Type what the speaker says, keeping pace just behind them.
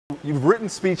You've written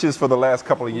speeches for the last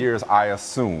couple of years, I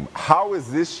assume. How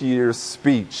is this year's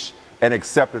speech and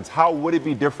acceptance? How would it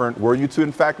be different were you to,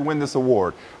 in fact, win this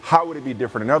award? How would it be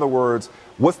different? In other words,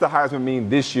 what's the Heisman mean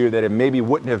this year that it maybe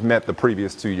wouldn't have met the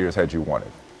previous 2 years had you won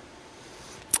it?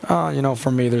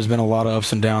 For me, there's been a lot of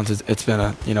ups and downs. It's been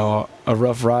a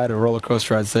rough ride, a roller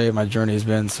coaster, I'd say. My journey has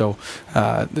been so.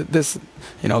 This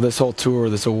whole tour,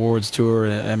 this awards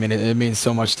tour. I mean, it means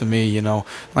so much to me.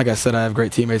 Like I said, I have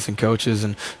great teammates and coaches,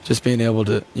 and just being able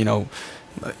to,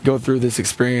 go through this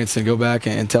experience and go back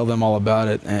and tell them all about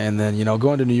it, and then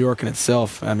going to New York in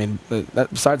itself. I mean,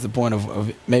 besides the point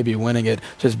of maybe winning it,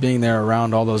 just being there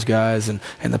around all those guys and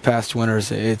the past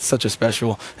winners, it's such a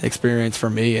special experience for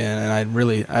me, and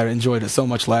I enjoyed it so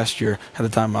much last year at the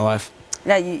time of my life.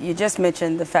 Now, you just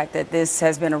mentioned the fact that this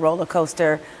has been a roller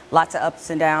coaster, lots of ups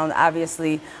and downs.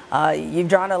 Obviously, you've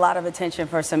drawn a lot of attention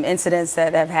for some incidents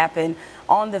that have happened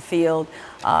on the field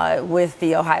with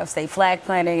the Ohio State flag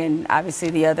planting and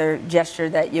obviously the other gesture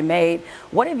that you made.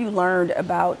 What have you learned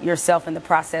about yourself in the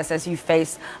process as you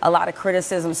face a lot of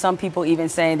criticism? Some people even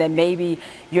saying that maybe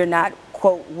you're not,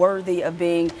 quote, worthy of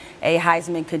being a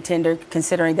Heisman contender,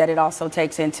 considering that it also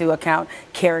takes into account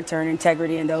character and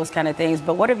integrity and those kind of things.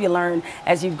 But what have you learned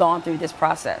as you've gone through this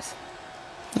process?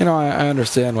 I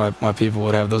understand why people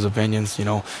would have those opinions.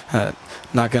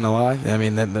 Not going to lie. I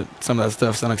mean, some of that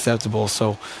stuff's unacceptable.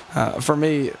 So for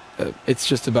me, it's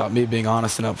just about me being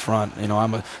honest and upfront.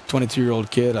 I'm a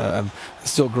 22-year-old kid. I'm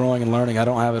still growing and learning. I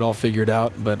don't have it all figured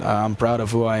out, but I'm proud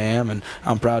of who I am, and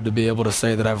I'm proud to be able to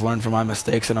say that I've learned from my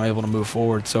mistakes and I'm able to move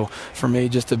forward. So for me,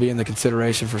 just to be in the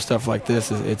consideration for stuff like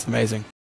this, it's amazing.